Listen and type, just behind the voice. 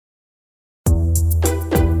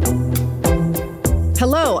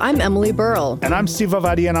Hello, I'm Emily Burrell. And I'm Siva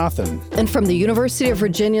Vaidyanathan. And from the University of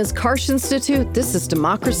Virginia's Karsh Institute, this is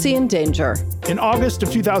Democracy in Danger. In August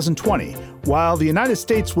of 2020, while the United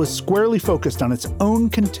States was squarely focused on its own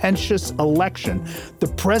contentious election, the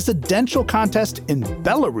presidential contest in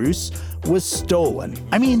Belarus was stolen.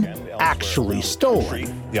 I mean, actually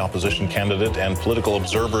stolen. The opposition candidate and political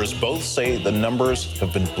observers both say the numbers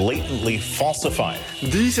have been blatantly falsified.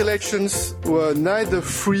 These elections were neither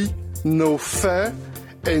free nor fair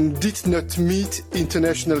and did not meet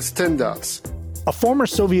international standards. A former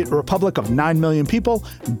Soviet republic of 9 million people,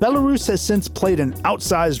 Belarus has since played an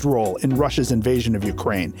outsized role in Russia's invasion of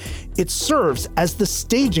Ukraine. It serves as the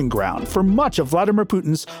staging ground for much of Vladimir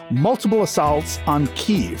Putin's multiple assaults on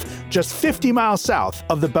Kyiv, just 50 miles south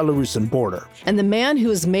of the Belarusian border. And the man who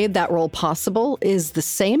has made that role possible is the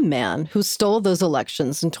same man who stole those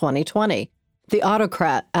elections in 2020. The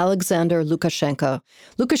autocrat, Alexander Lukashenko.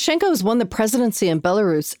 Lukashenko has won the presidency in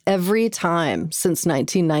Belarus every time since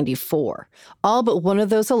 1994. All but one of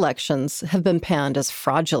those elections have been panned as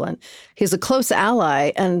fraudulent. He's a close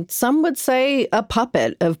ally and some would say a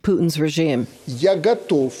puppet of Putin's regime.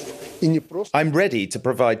 I'm ready to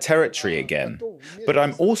provide territory again, but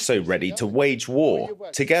I'm also ready to wage war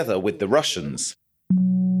together with the Russians.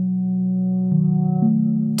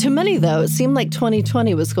 To many, though, it seemed like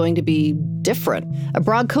 2020 was going to be different. A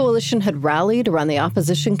broad coalition had rallied around the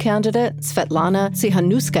opposition candidate, Svetlana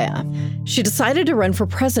Tsikhanouskaya. She decided to run for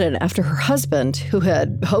president after her husband, who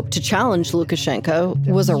had hoped to challenge Lukashenko,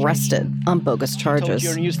 was arrested on bogus charges.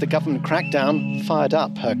 Euronews, the government crackdown fired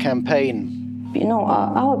up her campaign. You know,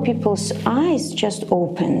 our people's eyes just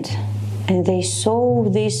opened, and they saw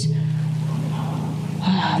this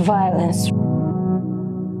violence.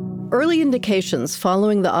 Early indications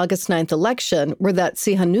following the August 9th election were that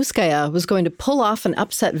Tsikhanouskaya was going to pull off an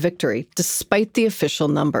upset victory despite the official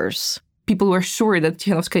numbers. People were sure that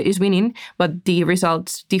Tsikhanouskaya is winning, but the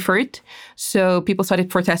results differed. So people started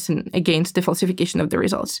protesting against the falsification of the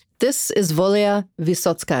results. This is Volia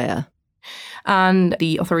Vysotskaya. And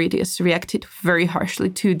the authorities reacted very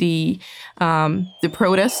harshly to the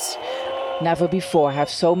protests. Never before have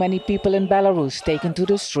so many people in Belarus taken to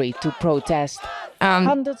the street to protest.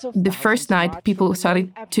 The first night, people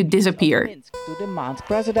started to disappear. To demand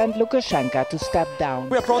President Lukashenko to step down.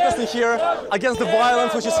 We are protesting here against the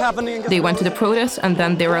violence which is happening. They went to the protests and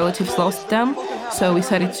then their relatives lost them. So we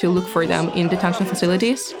started to look for them in detention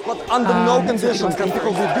facilities. But under no conditions can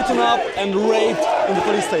people be beaten up and raped in the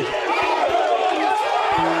police station.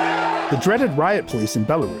 The dreaded riot police in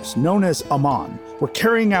Belarus, known as Aman, were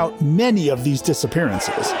carrying out many of these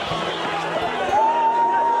disappearances.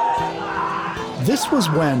 This was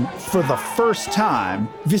when, for the first time,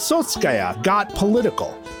 Vysotskaya got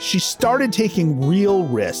political. She started taking real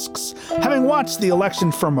risks. Having watched the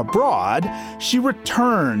election from abroad, she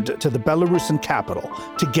returned to the Belarusian capital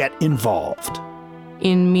to get involved.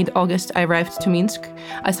 In mid-August, I arrived to Minsk.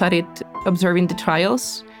 I started observing the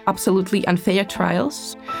trials, absolutely unfair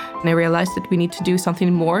trials. And I realized that we need to do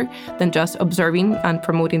something more than just observing and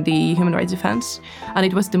promoting the human rights defense. And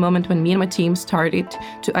it was the moment when me and my team started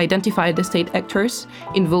to identify the state actors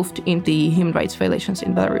involved in the human rights violations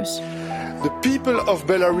in Belarus. The people of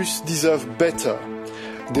Belarus deserve better.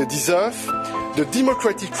 They deserve the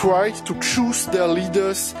democratic right to choose their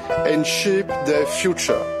leaders and shape their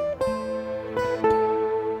future.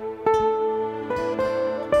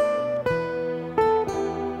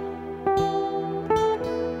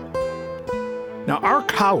 Now, our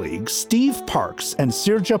colleagues Steve Parks and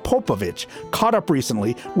Sirja Popovic caught up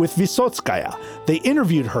recently with Vysotskaya. They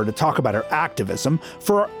interviewed her to talk about her activism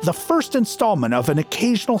for the first installment of an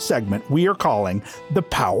occasional segment we are calling The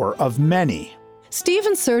Power of Many. Steve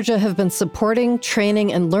and Sirja have been supporting,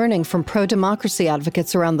 training, and learning from pro-democracy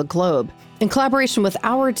advocates around the globe. In collaboration with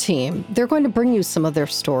our team, they're going to bring you some of their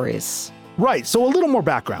stories. Right, so a little more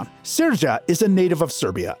background. Sirja is a native of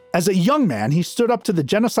Serbia. As a young man, he stood up to the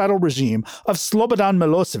genocidal regime of Slobodan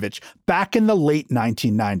Milosevic back in the late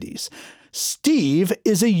 1990s. Steve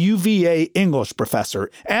is a UVA English professor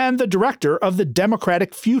and the director of the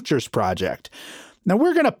Democratic Futures Project. Now,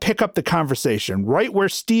 we're going to pick up the conversation right where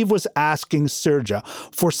Steve was asking Sirja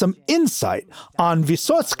for some insight on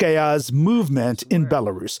Vysotskaya's movement in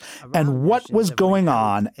Belarus and what was going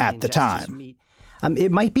on at the time.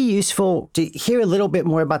 It might be useful to hear a little bit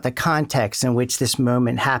more about the context in which this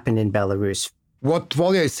moment happened in Belarus. What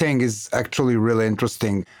Volya is saying is actually really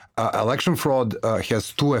interesting. Election fraud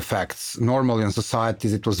has two effects. Normally in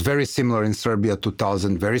societies, it was very similar in Serbia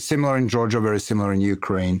 2000, very similar in Georgia, very similar in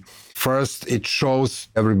Ukraine. First, it shows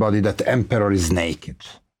everybody that the emperor is naked.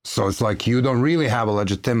 So it's like you don't really have a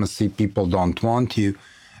legitimacy, people don't want you.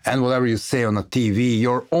 and whatever you say on a TV,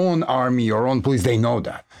 your own army, your own police, they know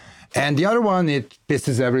that. And the other one, it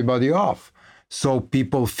pisses everybody off. So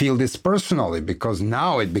people feel this personally because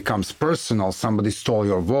now it becomes personal. Somebody stole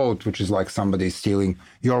your vote, which is like somebody stealing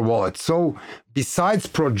your wallet. So besides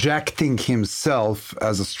projecting himself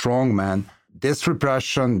as a strong man, this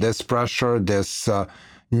repression, this pressure, this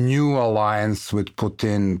new alliance with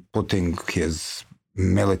Putin, putting his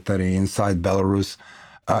military inside Belarus,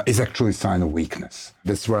 is actually a sign of weakness.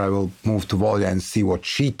 This is where I will move to Volya and see what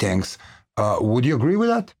she thinks. Would you agree with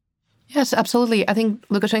that? Yes, absolutely. I think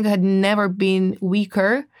Lukashenko had never been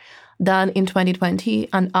weaker than in 2020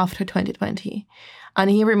 and after 2020. And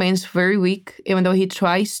he remains very weak, even though he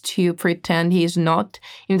tries to pretend he is not,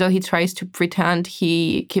 even though he tries to pretend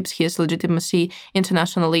he keeps his legitimacy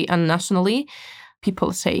internationally and nationally.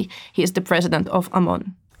 People say he is the president of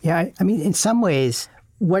Amon. Yeah, I mean, in some ways,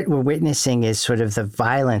 what we're witnessing is sort of the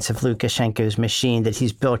violence of Lukashenko's machine that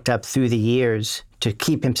he's built up through the years to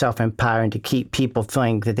keep himself in power and to keep people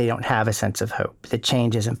feeling that they don't have a sense of hope, that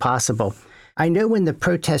change is impossible. I know when the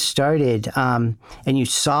protests started and you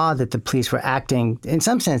saw that the police were acting, in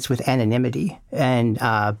some sense, with anonymity and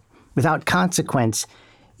without consequence,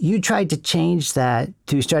 you tried to change that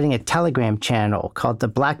through starting a Telegram channel called the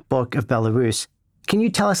Black Book of Belarus. Can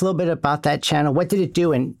you tell us a little bit about that channel? What did it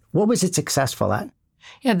do and what was it successful at?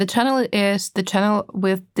 Yeah, the channel is the channel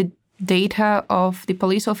with the data of the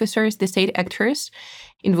police officers, the state actors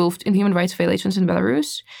involved in human rights violations in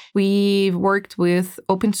Belarus. We worked with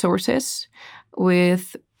open sources,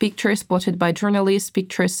 with pictures spotted by journalists,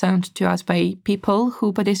 pictures sent to us by people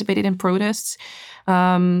who participated in protests,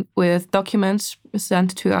 with documents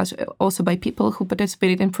sent to us also by people who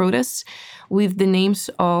participated in protests, with the names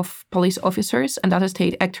of police officers and other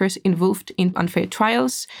state actors involved in unfair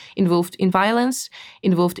trials, involved in violence,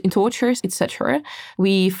 involved in tortures, etc.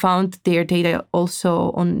 We found their data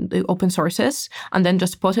also on the open sources and then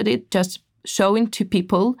just spotted it, just showing to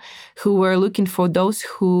people who were looking for those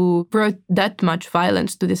who brought that much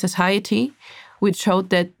violence to the society, which showed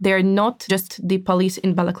that they're not just the police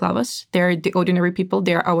in balaclavas, they're the ordinary people,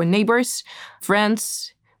 they're our neighbors,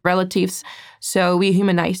 friends, relatives. So we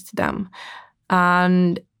humanized them.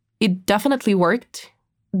 And it definitely worked.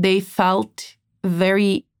 They felt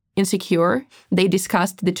very insecure. They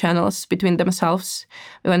discussed the channels between themselves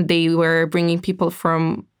when they were bringing people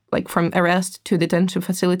from arrest to detention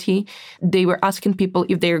facility. They were asking people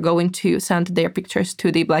if they were going to send their pictures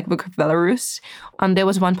to the Black Book of Belarus. And there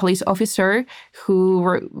was one police officer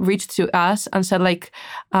who reached to us and said,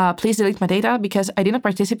 please delete my data because I didn't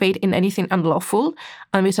participate in anything unlawful.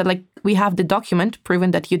 And we said, we have the document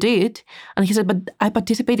proving that you did. And he said, but I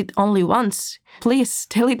participated only once. Please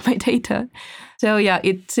delete my data. So yeah,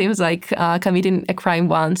 it seems like committing a crime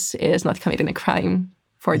once is not committing a crime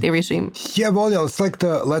for the regime. Yeah, Volya, it's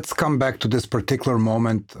let's come back to this particular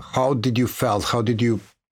moment. How did you felt? How did you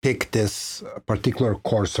pick this particular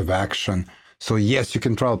course of action? So yes, you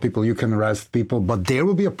can trial people, you can arrest people, but there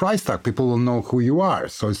will be a price tag. People will know who you are.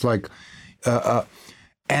 So it's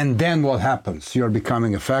and then what happens? You're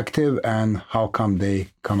becoming effective, and how come they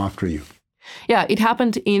come after you? Yeah, it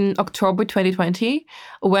happened in October 2020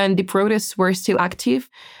 when the protests were still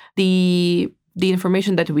active. The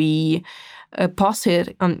information that we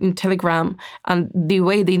posted in Telegram and the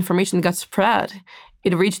way the information got spread,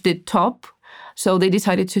 it reached the top. So they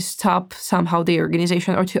decided to stop somehow the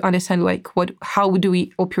organization or to understand how do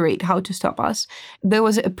we operate, how to stop us. There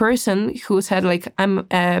was a person who said I'm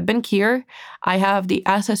a bankir, I have the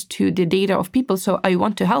access to the data of people, so I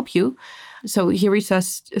want to help you. So he reached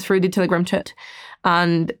us through the Telegram chat.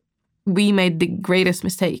 And we made the greatest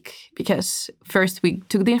mistake because first we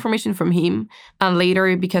took the information from him, and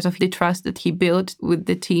later, because of the trust that he built with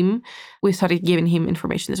the team, we started giving him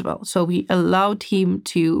information as well. So we allowed him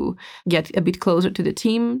to get a bit closer to the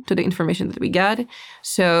team, to the information that we got.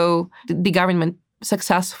 So the government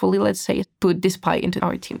successfully, let's say, put this spy into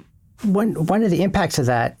our team. One of the impacts of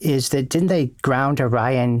that is that didn't they ground a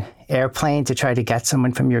Ryan airplane to try to get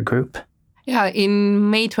someone from your group? Yeah, in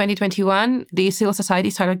May 2021, the civil society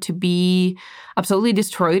started to be absolutely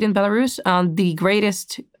destroyed in Belarus, and the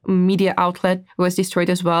greatest media outlet was destroyed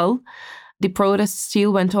as well. The protests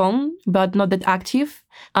still went on, but not that active.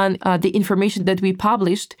 And the information that we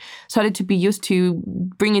published started to be used to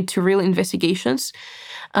bring it to real investigations.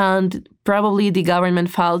 And probably the government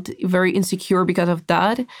felt very insecure because of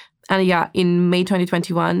that. And yeah, in May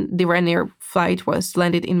 2021, the Ryanair flight was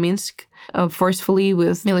landed in Minsk forcefully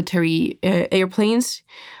with military airplanes,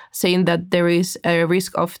 saying that there is a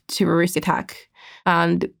risk of terrorist attack.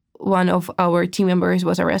 And one of our team members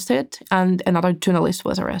was arrested and another journalist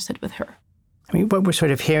was arrested with her. I mean, what we're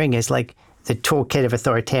sort of hearing is the toolkit of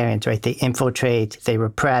authoritarians, right? They infiltrate, they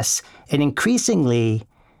repress, and increasingly,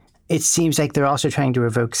 it seems like they're also trying to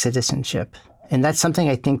revoke citizenship. And that's something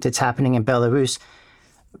I think that's happening in Belarus.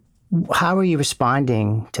 How are you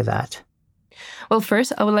responding to that? Well,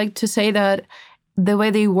 first, I would like to say that the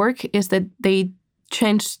way they work is that they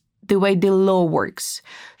change the way the law works.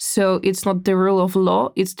 So it's not the rule of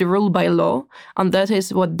law, it's the rule by law. And that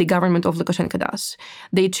is what the government of Lukashenko does.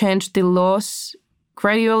 They change the laws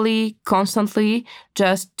gradually, constantly,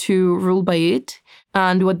 just to rule by it.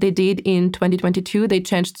 And what they did in 2022, they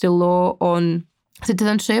changed the law on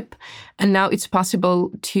citizenship. And now it's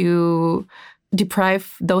possible to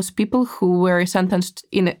deprive those people who were sentenced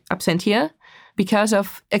in absentia because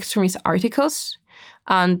of extremist articles.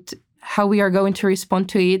 And how we are going to respond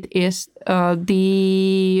to it is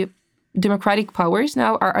the democratic powers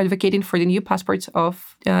now are advocating for the new passports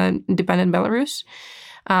of independent Belarus.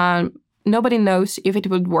 Nobody knows if it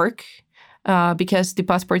would work because the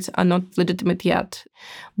passports are not legitimate yet.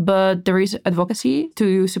 But there is advocacy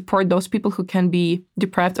to support those people who can be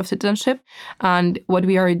deprived of citizenship. And what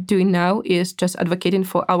we are doing now is just advocating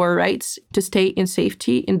for our rights to stay in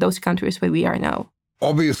safety in those countries where we are now.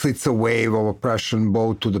 Obviously, it's a wave of oppression,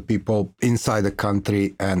 both to the people inside the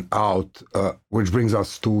country and out, which brings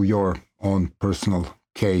us to your own personal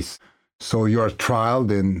case. So you are trialed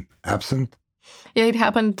in absent? Yeah, it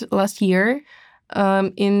happened last year.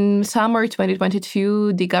 In summer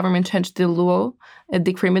 2022, the government changed the law,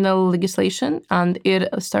 the criminal legislation, and it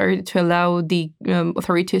started to allow the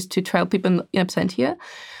authorities to trial people in absentia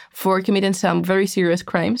for committing some very serious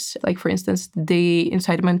crimes, like, for instance, the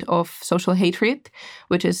incitement of social hatred,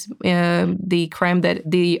 which is the crime that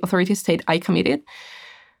the authorities state I committed.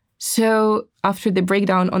 So after the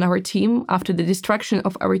breakdown on our team, after the destruction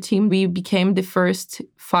of our team, we became the first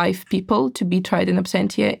 5 people to be tried in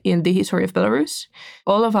absentia in the history of Belarus.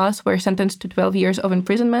 All of us were sentenced to 12 years of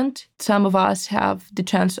imprisonment. Some of us have the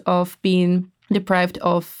chance of being deprived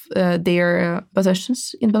of their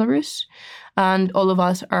possessions in Belarus. And all of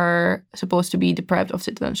us are supposed to be deprived of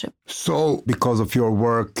citizenship. So because of your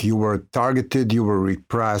work, you were targeted, you were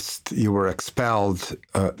repressed, you were expelled,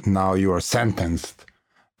 now you are sentenced,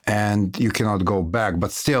 and you cannot go back,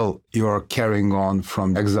 but still you are carrying on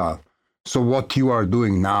from exile. So what you are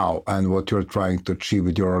doing now and what you're trying to achieve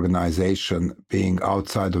with your organization being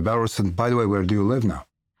outside of Belarus, and by the way, where do you live now?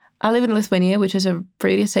 I live in Lithuania, which is a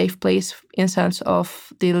pretty safe place in sense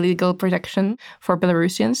of the legal protection for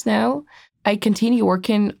Belarusians now. I continue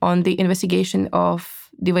working on the investigation of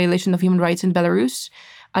the violation of human rights in Belarus.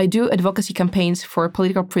 I do advocacy campaigns for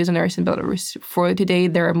political prisoners in Belarus. For today,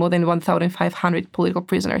 there are more than 1,500 political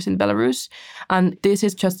prisoners in Belarus. And this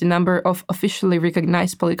is just the number of officially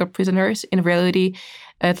recognized political prisoners. In reality,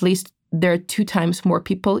 at least there are 2 times more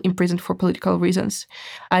people imprisoned for political reasons.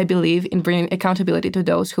 I believe in bringing accountability to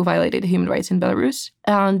those who violated human rights in Belarus,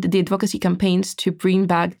 and the advocacy campaigns to bring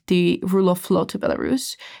back the rule of law to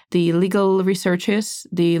Belarus, the legal researches,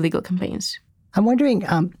 the legal campaigns. I'm wondering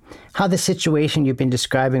how the situation you've been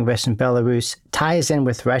describing, West in Belarus, ties in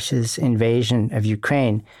with Russia's invasion of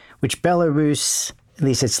Ukraine, which Belarus, at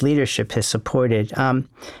least its leadership, has supported. And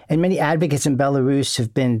many advocates in Belarus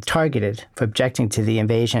have been targeted for objecting to the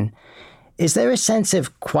invasion. Is there a sense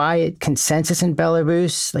of quiet consensus in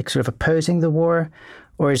Belarus, like sort of opposing the war,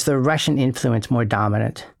 or is the Russian influence more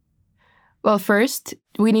dominant? Well, first,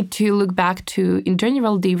 we need to look back to, in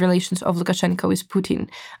general, the relations of Lukashenko with Putin,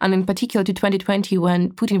 and in particular to 2020,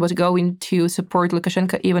 when Putin was going to support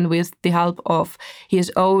Lukashenko even with the help of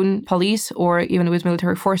his own police or even with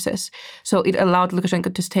military forces. So it allowed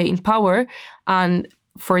Lukashenko to stay in power. And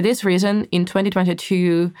for this reason, in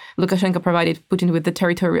 2022, Lukashenko provided Putin with the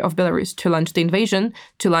territory of Belarus to launch the invasion,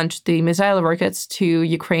 to launch the missile rockets to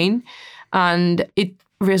Ukraine. And it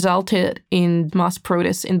resulted in mass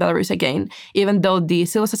protests in Belarus again, even though the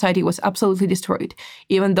civil society was absolutely destroyed,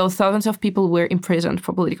 even though thousands of people were imprisoned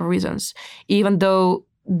for political reasons, even though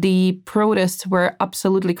the protests were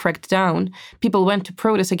absolutely cracked down. People went to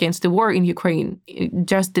protest against the war in Ukraine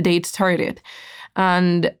just the day it started.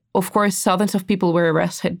 And of course, thousands of people were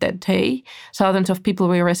arrested that day. Thousands of people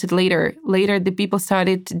were arrested later. Later, the people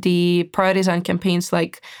started the partisan campaigns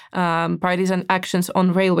like partisan actions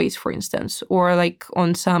on railways, for instance, or like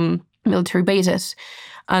on some military bases.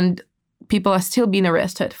 And people are still being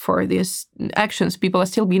arrested for these actions. People are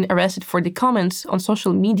still being arrested for the comments on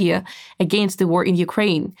social media against the war in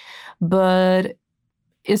Ukraine. But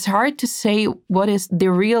it's hard to say what is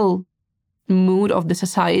the real mood of the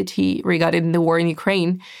society regarding the war in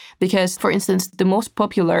Ukraine, because, for instance, the most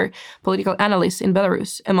popular political analyst in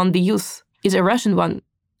Belarus among the youth is a Russian one,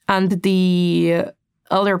 and the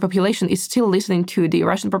elder population is still listening to the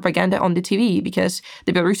Russian propaganda on the TV because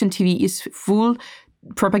the Belarusian TV is full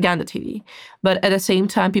propaganda TV. But at the same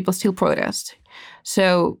time, people still protest.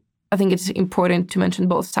 So I think it's important to mention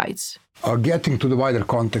both sides. Getting to the wider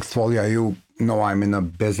context, Volya, you know I'm in a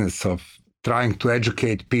business of trying to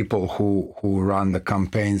educate people who run the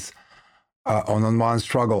campaigns on nonviolent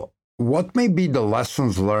struggle. What may be the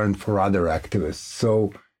lessons learned for other activists?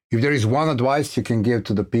 So if there is one advice you can give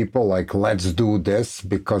to the people, like, let's do this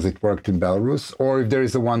because it worked in Belarus, or if there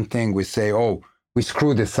is a one thing we say, oh, we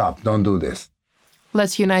screwed this up, don't do this.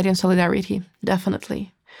 Let's unite in solidarity,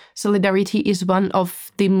 definitely. Solidarity is one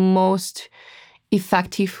of the most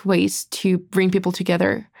effective ways to bring people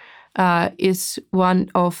together, is one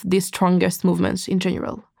of the strongest movements in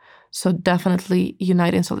general. So definitely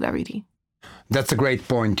unite in solidarity. That's a great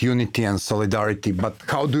point, unity and solidarity. But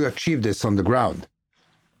how do you achieve this on the ground?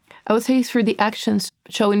 I would say through the actions,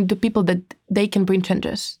 showing to people that they can bring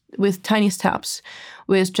changes with tiny steps,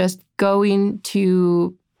 with just going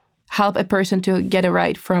to help a person to get a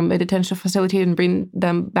ride from a detention facility and bring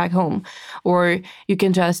them back home. Or you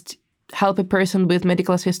can just help a person with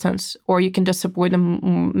medical assistance, or you can just support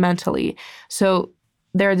them mentally. So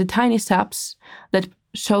there are the tiny steps that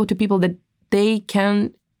show to people that they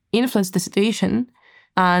can influence the situation.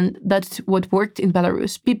 And that's what worked in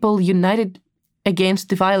Belarus. People united against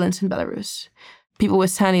the violence in Belarus. People were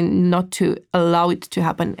standing not to allow it to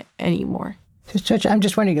happen anymore. Judge, I'm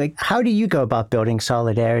just wondering, how do you go about building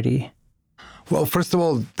solidarity? Well, first of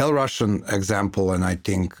all, Belarusian example, and I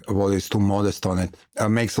think Volya is too modest on it,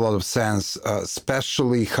 makes a lot of sense,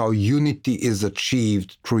 especially how unity is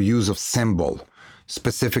achieved through use of symbol,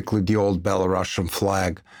 specifically the old Belarusian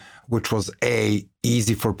flag, which was A,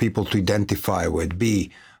 easy for people to identify with,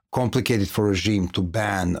 B, complicated for regime to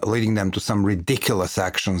ban, leading them to some ridiculous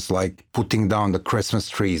actions like putting down the Christmas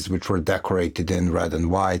trees, which were decorated in red and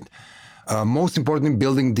white. Most importantly,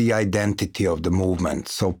 building the identity of the movement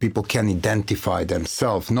so people can identify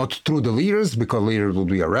themselves, not through the leaders, because leaders will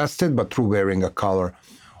be arrested, but through wearing a color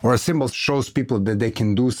or a symbol shows people that they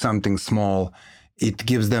can do something small. It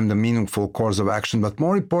gives them the meaningful course of action, but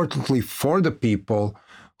more importantly, for the people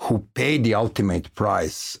who pay the ultimate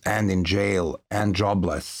price and in jail and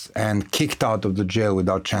jobless and kicked out of the jail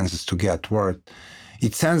without chances to get work,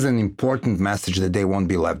 it sends an important message that they won't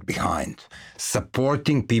be left behind.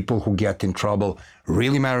 Supporting people who get in trouble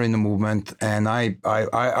really matter in the movement, and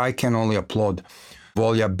I can only applaud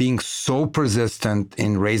Volya being so persistent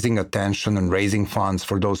in raising attention and raising funds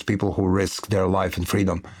for those people who risk their life and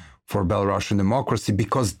freedom for Belarusian democracy,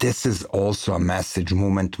 because this is also a message.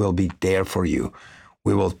 Movement will be there for you.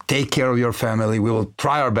 We will take care of your family. We will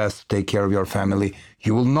try our best to take care of your family.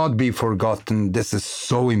 You will not be forgotten. This is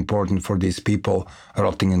so important for these people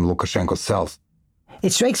rotting in Lukashenko's cells.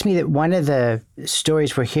 It strikes me that one of the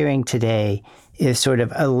stories we're hearing today is sort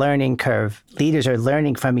of a learning curve. Leaders are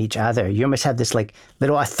learning from each other. You almost have this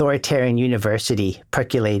little authoritarian university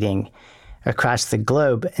percolating across the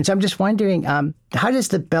globe. And so I'm just wondering, how does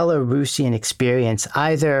the Belarusian experience,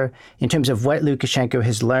 either in terms of what Lukashenko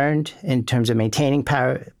has learned in terms of maintaining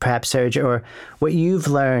power, perhaps, Serge, or what you've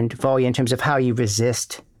learned, Volya, in terms of how you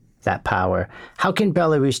resist that power, how can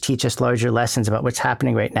Belarus teach us larger lessons about what's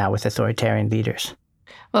happening right now with authoritarian leaders?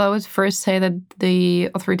 Well, I would first say that the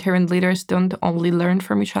authoritarian leaders don't only learn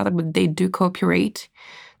from each other, but they do cooperate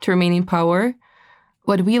to remain in power.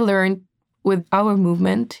 What we learned with our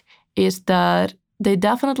movement is that they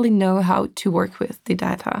definitely know how to work with the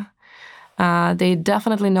data. They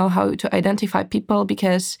definitely know how to identify people,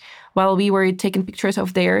 because while we were taking pictures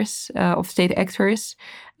of theirs, of state actors,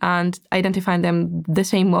 and identifying them the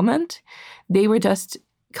same moment, they were just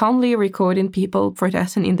calmly recording people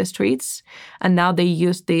protesting in the streets. And now they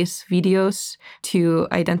use these videos to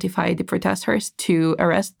identify the protesters, to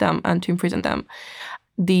arrest them and to imprison them.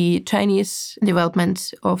 The Chinese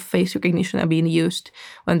developments of face recognition are being used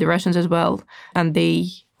on the Russians as well, and they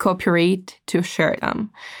cooperate to share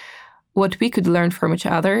them. What we could learn from each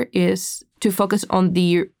other is to focus on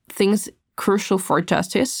the things crucial for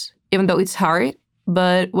justice, even though it's hard.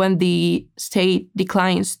 But when the state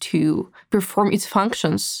declines to perform its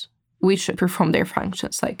functions, we should perform their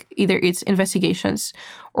functions, like either it's investigations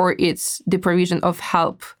or it's the provision of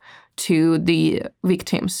help to the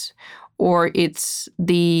victims, or it's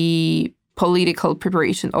the political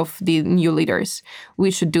preparation of the new leaders.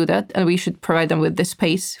 We should do that, and we should provide them with the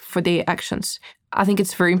space for their actions. I think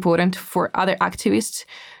it's very important for other activists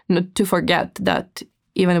not to forget that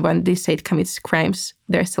even when the state commits crimes,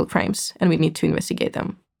 they're still crimes, and we need to investigate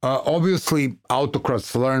them. Obviously,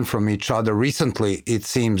 autocrats learn from each other. Recently, it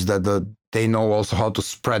seems that the They know also how to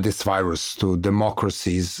spread this virus to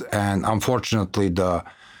democracies. And unfortunately, the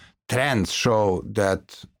trends show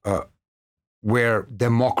that where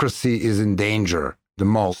democracy is in danger the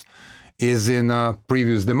most is in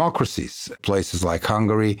previous democracies, places like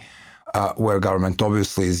Hungary, where government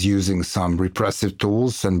obviously is using some repressive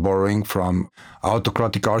tools and borrowing from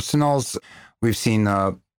autocratic arsenals. We've seen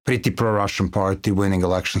a pretty pro-Russian party winning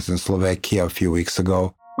elections in Slovakia a few weeks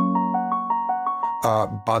ago.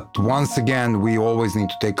 But once again, we always need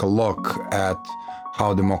to take a look at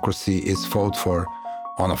how democracy is fought for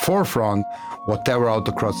on a forefront. Whatever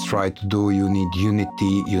autocrats try to do, you need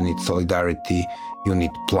unity, you need solidarity, you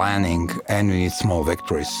need planning, and you need small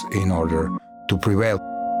victories in order to prevail.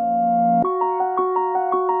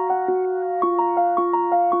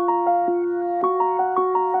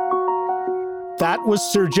 That was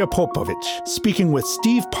Sergia Popovich speaking with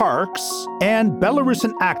Steve Parks and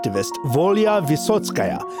Belarusian activist Volya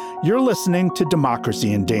Vysotskaya. You're listening to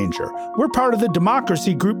Democracy in Danger. We're part of the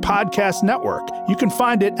Democracy Group podcast network. You can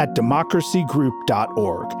find it at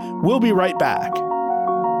democracygroup.org. We'll be right back.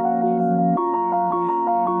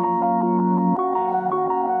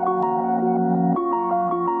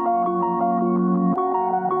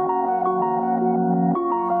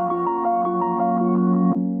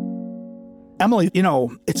 Emily,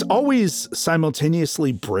 it's always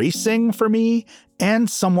simultaneously bracing for me and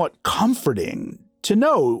somewhat comforting to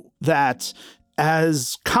know that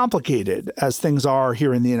as complicated as things are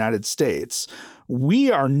here in the United States,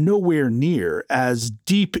 we are nowhere near as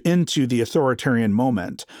deep into the authoritarian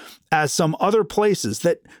moment as some other places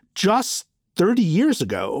that just 30 years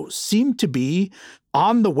ago seemed to be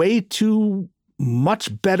on the way to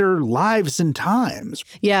much better lives and times.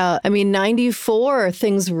 Yeah, 94,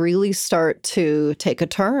 things really start to take a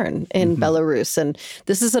turn in Belarus. And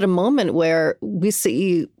this is at a moment where we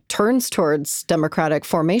see turns towards democratic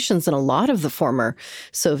formations in a lot of the former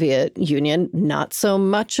Soviet Union, not so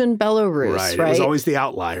much in Belarus, right? It was always the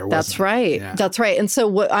outlier, wasn't That's right. Yeah. That's right. And so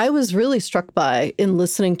what I was really struck by in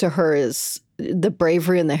listening to her is the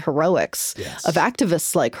bravery and the heroics of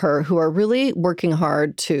activists like her who are really working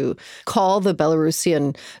hard to call the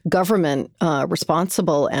Belarusian government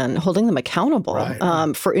responsible and holding them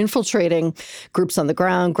accountable for infiltrating groups on the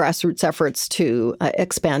ground, grassroots efforts to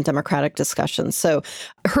expand democratic discussions. So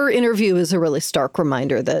her interview is a really stark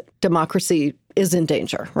reminder that democracy is in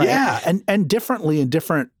danger, right? Yeah, and differently in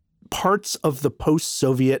different parts of the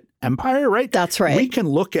post-Soviet empire, right? That's right. We can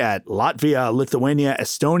look at Latvia, Lithuania,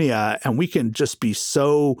 Estonia, and we can just be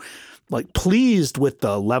so pleased with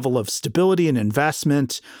the level of stability and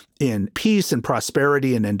investment in peace and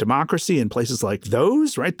prosperity and in democracy in places like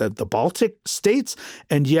those, right? The Baltic states.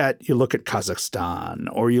 And yet you look at Kazakhstan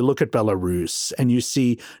or you look at Belarus and you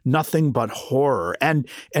see nothing but horror. And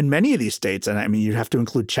many of these states, and you have to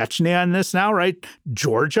include Chechnya in this now, right?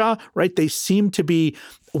 Georgia, right? They seem to be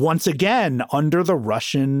once again under the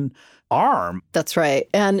Russian arm. That's right.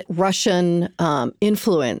 And Russian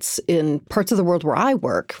influence in parts of the world where I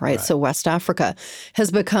work, right? So West Africa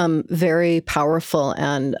has become very powerful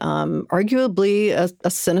and arguably a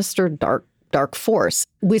sinister, dark force.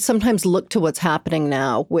 We sometimes look to what's happening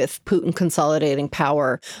now with Putin consolidating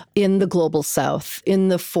power in the global south, in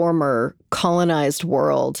the former colonized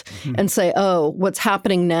world, and say, oh, what's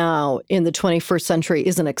happening now in the 21st century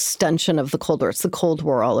is an extension of the Cold War. It's the Cold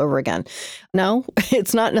War all over again. No,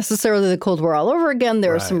 it's not necessarily the Cold War all over again.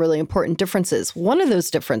 There are some really important differences. One of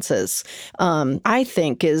those differences, I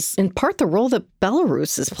think, is in part the role that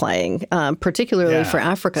Belarus is playing, particularly for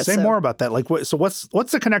Africa. Say more about that.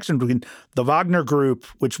 What's the connection between the Wagner Group,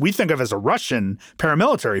 which we think of as a Russian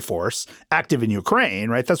paramilitary force active in Ukraine,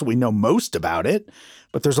 right? That's what we know most about it.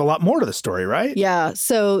 But there's a lot more to the story, right? Yeah.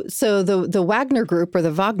 So the Wagner Group or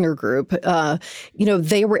the Wagner Group,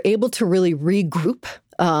 they were able to really regroup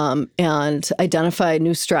and identify a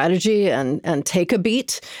new strategy and take a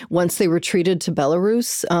beat once they retreated to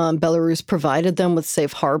Belarus. Belarus provided them with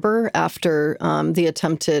safe harbor after the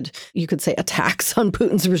attempted, you could say, attacks on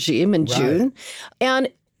Putin's regime in June. And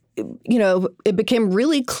it became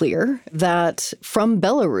really clear that from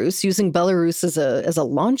Belarus, using Belarus as a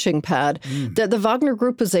launching pad, that the Wagner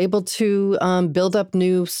Group was able to build up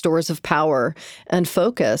new stores of power and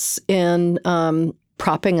focus in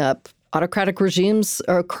propping up autocratic regimes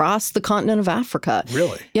across the continent of Africa.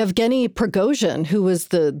 Really? Yevgeny Prigozhin, who was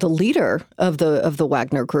the leader of the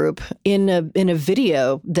Wagner Group, in a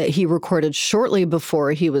video that he recorded shortly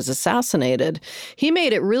before he was assassinated, he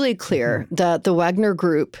made it really clear that the Wagner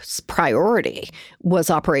Group's priority was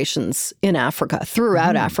operations in Africa,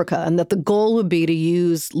 throughout Africa, and that the goal would be to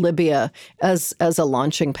use Libya as a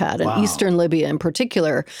launching pad, and eastern Libya in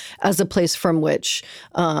particular, as a place from which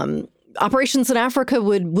operations in Africa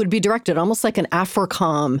would be directed almost like an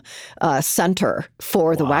AFRICOM center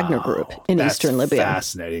for the Wagner Group in eastern Libya.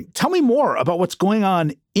 Fascinating. Tell me more about what's going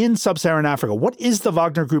on in sub-Saharan Africa. What is the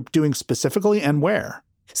Wagner Group doing specifically and where?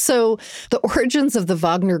 So the origins of the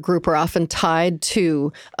Wagner Group are often tied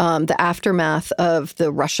to the aftermath of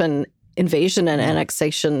the Russian invasion and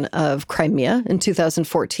annexation of Crimea in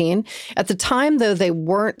 2014. At the time, though, they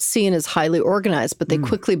weren't seen as highly organized, but they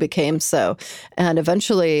quickly became so. And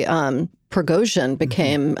eventually, Prigozhin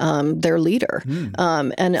became their leader.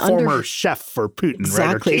 And former chef for Putin,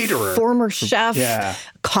 exactly, right? Or caterer. Former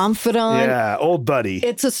chef, confidant. Yeah, old buddy.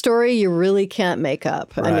 It's a story you really can't make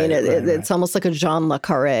up. Right, I mean, it's almost like a Jean Le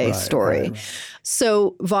Carré story. Right.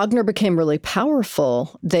 So Wagner became really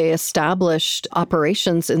powerful. They established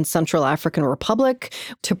operations in Central African Republic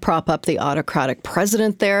to prop up the autocratic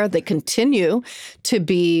president there. They continue to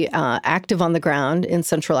be active on the ground in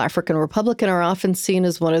Central African Republic and are often seen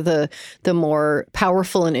as one of the more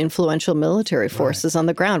powerful and influential military forces on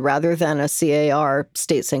the ground rather than a CAR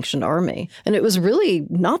state-sanctioned army. And it was really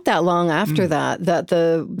not that long after that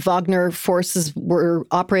the Wagner forces were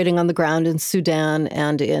operating on the ground in Sudan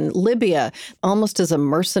and in Libya, almost as a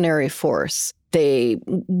mercenary force. They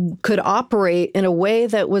could operate in a way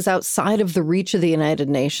that was outside of the reach of the United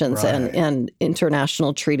Nations and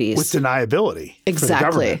international treaties. With deniability. Exactly. For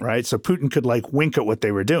the government, right? So Putin could wink at what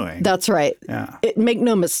they were doing. That's right. Yeah. Make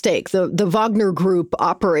no mistake, the Wagner Group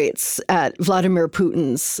operates at Vladimir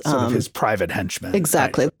Putin's... sort of his private henchmen.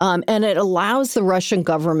 Exactly. Right. And it allows the Russian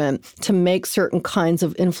government to make certain kinds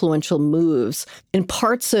of influential moves in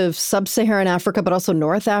parts of sub-Saharan Africa, but also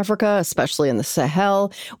North Africa, especially in the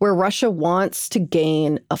Sahel, where Russia wants to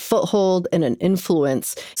gain a foothold and an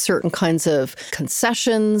influence, certain kinds of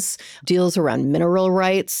concessions, deals around mineral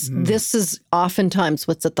rights. This is oftentimes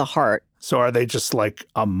what's at the heart. So are they just like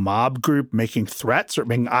a mob group making threats or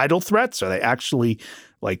making idle threats? Are they actually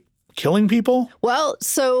killing people? Well,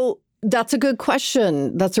 so that's a good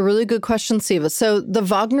question. That's a really good question, Siva. So the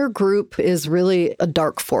Wagner Group is really a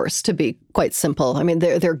dark force, to be quite simple. I mean,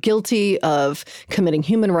 they're guilty of committing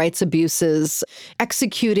human rights abuses,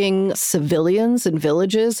 executing civilians in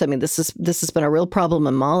villages. I mean, this has been a real problem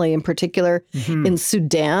in Mali in particular. In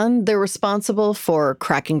Sudan, they're responsible for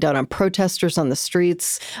cracking down on protesters on the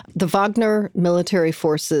streets. The Wagner military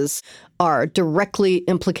forces are directly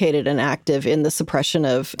implicated and active in the suppression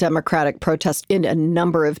of democratic protest in a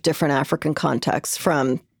number of different African contexts,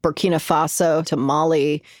 from Burkina Faso to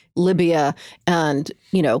Mali, Libya, and,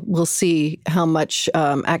 we'll see how much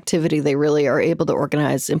activity they really are able to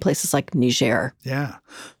organize in places like Niger. Yeah.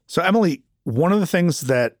 So, Emily, one of the things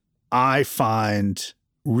that I find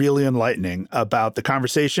really enlightening about the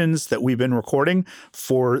conversations that we've been recording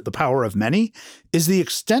for The Power of Many is the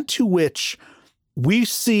extent to which we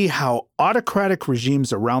see how autocratic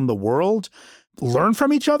regimes around the world learn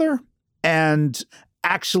from each other and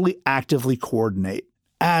actually actively coordinate.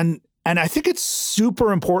 And I think it's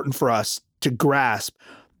super important for us to grasp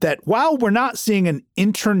that while we're not seeing an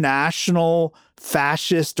international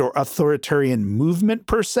fascist or authoritarian movement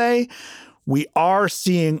per se, we are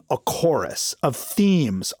seeing a chorus of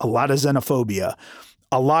themes, a lot of xenophobia,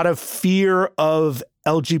 a lot of fear of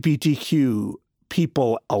LGBTQ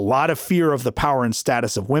people, a lot of fear of the power and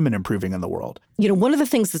status of women improving in the world. One of the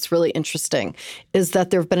things that's really interesting is that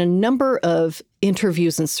there have been a number of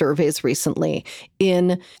interviews and surveys recently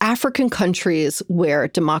in African countries where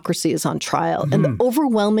democracy is on trial. And the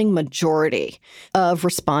overwhelming majority of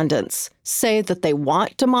respondents say that they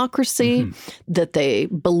want democracy, that they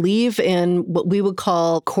believe in what we would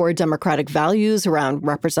call core democratic values around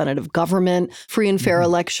representative government, free and fair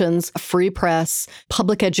elections, a free press,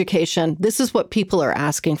 public education. This is what people are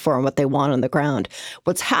asking for and what they want on the ground.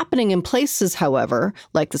 What's happening in places, however,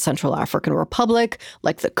 like the Central African Republic,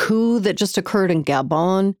 like the coup that just occurred in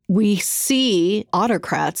Gabon, we see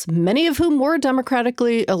autocrats, many of whom were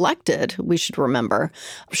democratically elected, we should remember,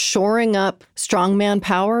 shoring up strongman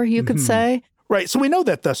power, you could say. Right. So we know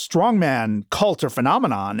that the strongman cult or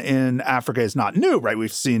phenomenon in Africa is not new, right?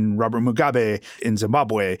 We've seen Robert Mugabe in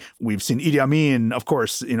Zimbabwe. We've seen Idi Amin, of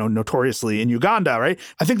course, notoriously in Uganda, right?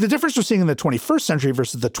 I think the difference we're seeing in the 21st century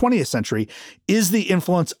versus the 20th century is the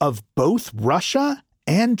influence of both Russia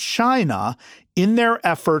and China in their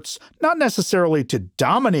efforts, not necessarily to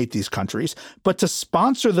dominate these countries, but to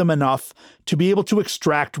sponsor them enough to be able to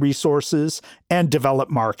extract resources and develop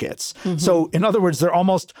markets. So in other words, they're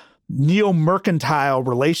almost neo-mercantile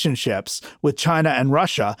relationships with China and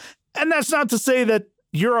Russia. And that's not to say that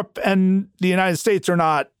Europe and the United States are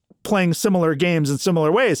not playing similar games in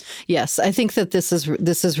similar ways. Yes, I think that this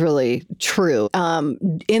is really true.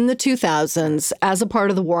 In the 2000s, as a part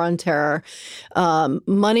of the War on Terror,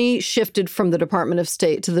 money shifted from the Department of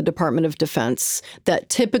State to the Department of Defense that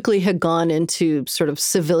typically had gone into sort of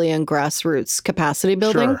civilian grassroots capacity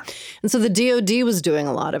building. Sure. And so the DoD was doing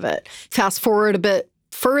a lot of it. Fast forward a bit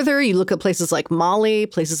further, you look at places like Mali,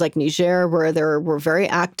 places like Niger, where there were very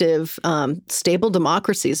active, stable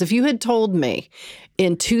democracies. If you had told me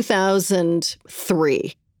in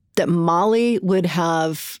 2003 that Mali would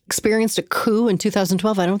have experienced a coup in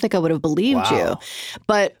 2012, I don't think I would have believed you.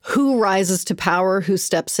 But who rises to power, who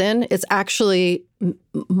steps in? It's actually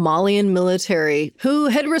Malian military who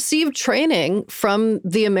had received training from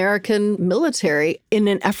the American military in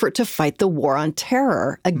an effort to fight the war on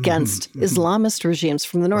terror against Islamist regimes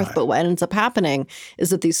from the north. Right. But what ends up happening is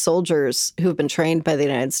that these soldiers who have been trained by the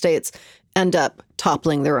United States end up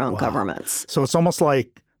toppling their own governments. So it's almost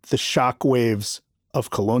like the shockwaves of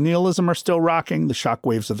colonialism are still rocking, the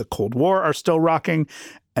shockwaves of the Cold War are still rocking,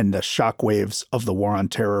 and the shockwaves of the war on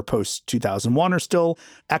terror post-2001 are still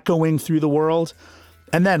echoing through the world.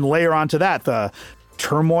 And then layer onto that the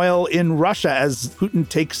turmoil in Russia as Putin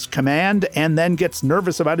takes command and then gets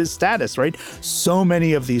nervous about his status, right? So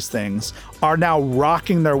many of these things are now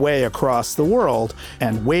rocking their way across the world,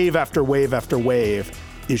 and wave after wave after wave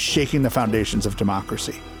is shaking the foundations of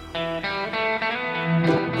democracy.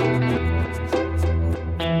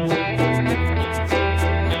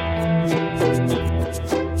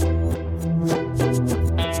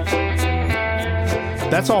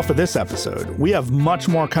 That's all for this episode. We have much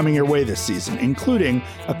more coming your way this season, including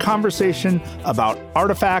a conversation about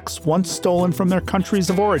artifacts once stolen from their countries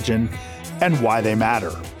of origin and why they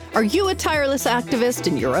matter. Are you a tireless activist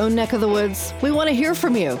in your own neck of the woods? We want to hear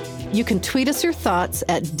from you. You can tweet us your thoughts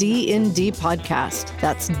at DND Podcast.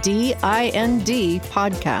 That's DIND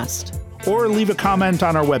Podcast. Or leave a comment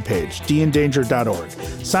on our webpage, dindanger.org.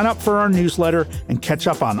 Sign up for our newsletter and catch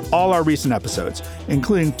up on all our recent episodes,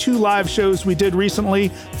 including 2 live shows we did recently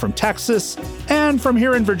from Texas and from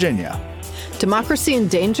here in Virginia. Democracy in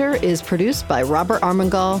Danger is produced by Robert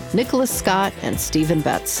Armengol, Nicholas Scott, and Stephen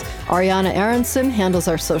Betts. Ariana Aronson handles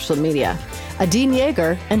our social media. Adine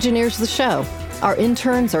Yeager engineers the show. Our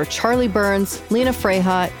interns are Charlie Burns, Lena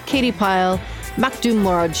Freyhut, Katie Pyle, Makdoum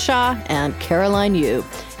Morad Shah, and Caroline Yu.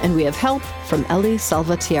 And we have help from Ellie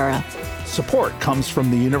Salvatierra. Support comes from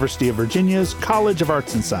the University of Virginia's College of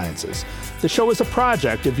Arts and Sciences. The show is a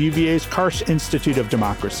project of UVA's Karsh Institute of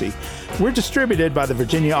Democracy. We're distributed by the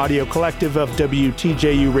Virginia Audio Collective of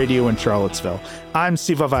WTJU Radio in Charlottesville. I'm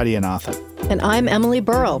Siva Vaidyanathan. And I'm Emily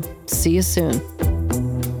Burrell. See you soon.